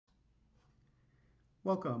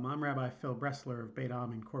Welcome, I'm Rabbi Phil Bressler of Beit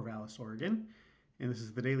Am in Corvallis, Oregon, and this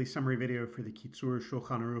is the daily summary video for the Kitzur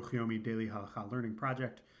Shulchan Aruch Yomi Daily Halakha Learning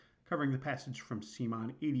Project, covering the passage from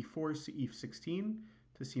Siman 84, Seif 16,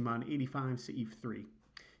 to Siman 85, Seif 3.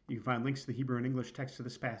 You can find links to the Hebrew and English text of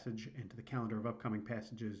this passage and to the calendar of upcoming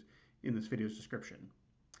passages in this video's description.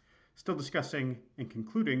 Still discussing and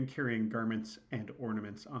concluding carrying garments and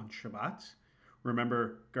ornaments on Shabbat.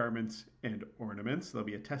 Remember, garments and ornaments. There'll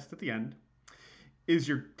be a test at the end. Is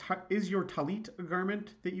your talit a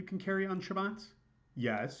garment that you can carry on Shabbat?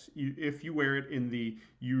 Yes, if you wear it in the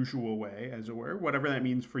usual way, as it were, whatever that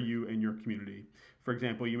means for you and your community. For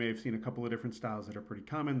example, you may have seen a couple of different styles that are pretty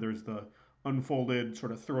common. There's the unfolded,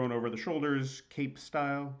 sort of thrown over the shoulders, cape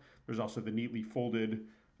style. There's also the neatly folded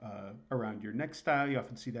around your neck style. You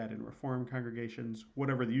often see that in Reform congregations.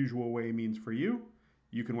 Whatever the usual way means for you,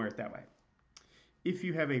 you can wear it that way. If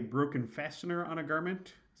you have a broken fastener on a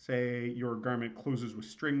garment, say your garment closes with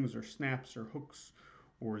strings or snaps or hooks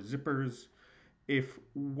or zippers, if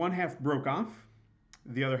one half broke off,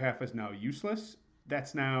 the other half is now useless.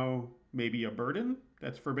 That's now maybe a burden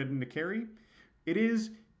that's forbidden to carry. It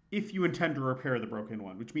is if you intend to repair the broken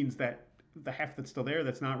one, which means that the half that's still there,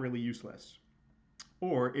 that's not really useless.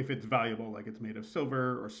 Or if it's valuable, like it's made of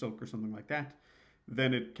silver or silk or something like that,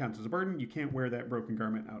 then it counts as a burden. You can't wear that broken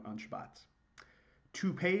garment out on Shabbat.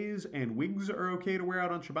 Toupees and wigs are okay to wear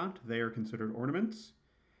out on Shabbat. They are considered ornaments.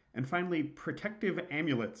 And finally, protective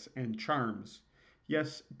amulets and charms.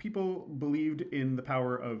 Yes, people believed in the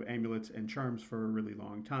power of amulets and charms for a really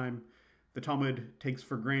long time. The Talmud takes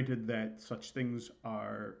for granted that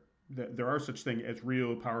there are such things as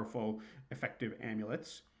real, powerful, effective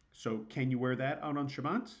amulets. So can you wear that out on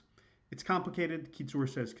Shabbat? It's complicated. Kitzur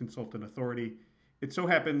says consult an authority. It so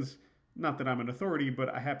happens, not that I'm an authority,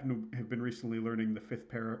 but I happen to have been recently learning the fifth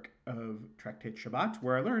parak of Tractate Shabbat,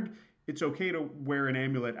 where I learned it's okay to wear an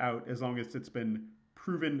amulet out as long as it's been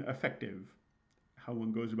proven effective. How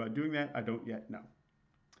one goes about doing that, I don't yet know.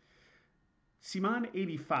 Siman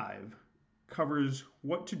 85 covers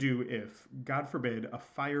what to do if, God forbid, a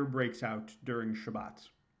fire breaks out during Shabbat.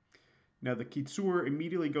 Now, the Kitzur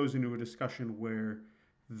immediately goes into a discussion where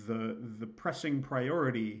the pressing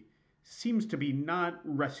priority seems to be not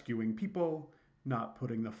rescuing people, not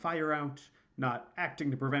putting the fire out, not acting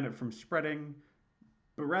to prevent it from spreading,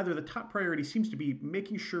 but rather the top priority seems to be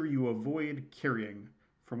making sure you avoid carrying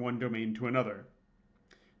from one domain to another.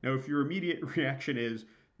 Now, if your immediate reaction is,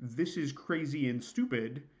 this is crazy and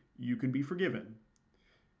stupid, you can be forgiven.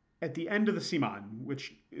 At the end of the Siman,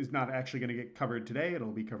 which is not actually going to get covered today,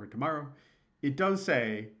 it'll be covered tomorrow, it does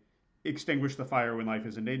say, extinguish the fire when life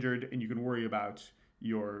is endangered, and you can worry about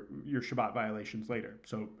your Shabbat violations later.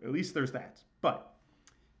 So at least there's that. But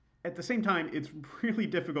at the same time, it's really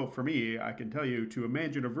difficult for me, I can tell you, to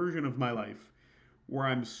imagine a version of my life where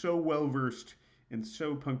I'm so well versed and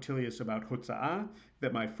so punctilious about hutza'ah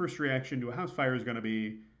that my first reaction to a house fire is going to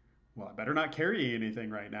be, well, I better not carry anything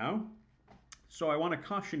right now. So I want to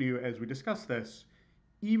caution you as we discuss this,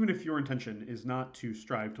 even if your intention is not to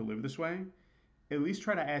strive to live this way, at least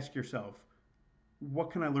try to ask yourself, what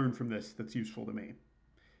can I learn from this that's useful to me?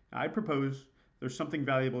 I propose there's something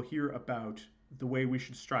valuable here about the way we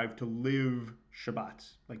should strive to live Shabbat,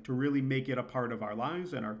 like to really make it a part of our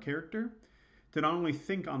lives and our character, to not only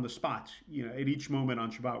think on the spot, at each moment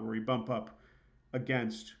on Shabbat where we bump up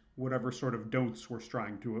against whatever sort of don'ts we're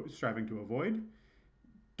striving to avoid.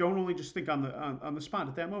 Don't only just think on the spot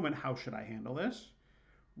at that moment, how should I handle this?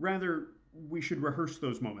 Rather, we should rehearse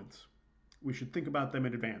those moments. We should think about them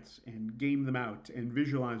in advance and game them out and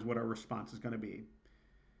visualize what our response is going to be.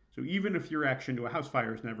 So even if your reaction to a house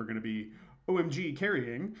fire is never going to be, OMG,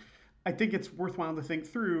 carrying, I think it's worthwhile to think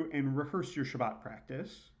through and rehearse your Shabbat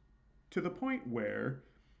practice to the point where,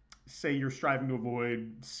 say you're striving to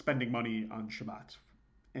avoid spending money on Shabbat,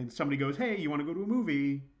 and somebody goes, hey, you want to go to a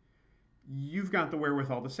movie? You've got the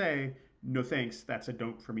wherewithal to say, no thanks, that's a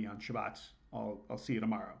don't for me on Shabbat. I'll see you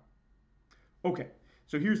tomorrow. Okay,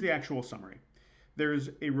 so here's the actual summary. There's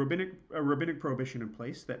a rabbinic prohibition in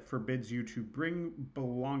place that forbids you to bring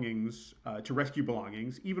belongings, to rescue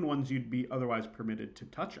belongings, even ones you'd be otherwise permitted to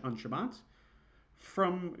touch on Shabbat,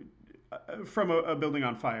 from a building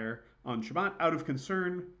on fire on Shabbat, out of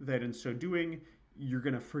concern that in so doing, you're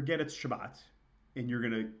going to forget it's Shabbat, and you're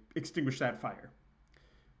going to extinguish that fire.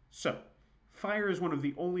 So, fire is one of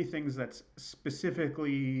the only things that's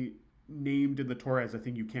specifically named in the Torah as a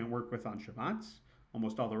thing you can't work with on Shabbat.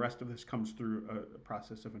 Almost all the rest of this comes through a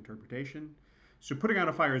process of interpretation. So putting out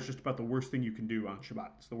a fire is just about the worst thing you can do on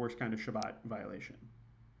Shabbat. It's the worst kind of Shabbat violation.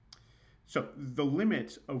 So the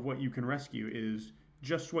limit of what you can rescue is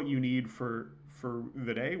just what you need for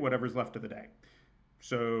the day, whatever's left of the day.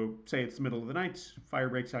 So, say it's the middle of the night, fire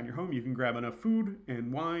breaks out in your home, you can grab enough food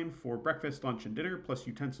and wine for breakfast, lunch, and dinner, plus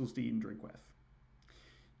utensils to eat and drink with.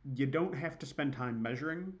 You don't have to spend time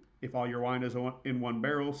measuring. If all your wine is in one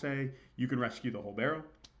barrel, say, you can rescue the whole barrel.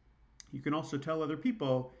 You can also tell other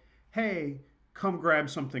people, hey, come grab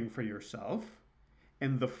something for yourself.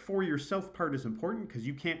 And the for yourself part is important because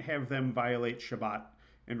you can't have them violate Shabbat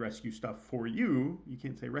and rescue stuff for you. You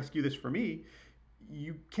can't say, rescue this for me.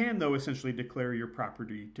 You can, though, essentially declare your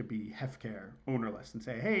property to be hefker, ownerless, and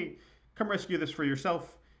say, hey, come rescue this for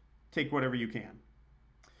yourself. Take whatever you can.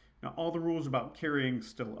 Now, all the rules about carrying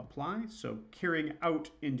still apply. So, carrying out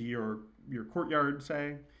into your courtyard,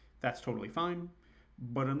 say, that's totally fine.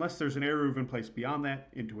 But unless there's an eruv in place beyond that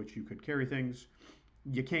into which you could carry things,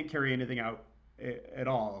 you can't carry anything out at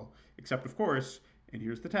all, except, of course, and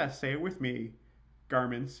here's the test, say it with me,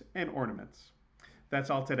 garments and ornaments. That's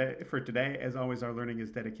all for today. As always, our learning is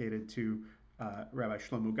dedicated to Rabbi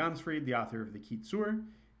Shlomo Gansfried, the author of the Kitzur,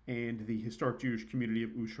 and the historic Jewish community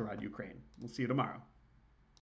of Uzhhorod, Ukraine. We'll see you tomorrow.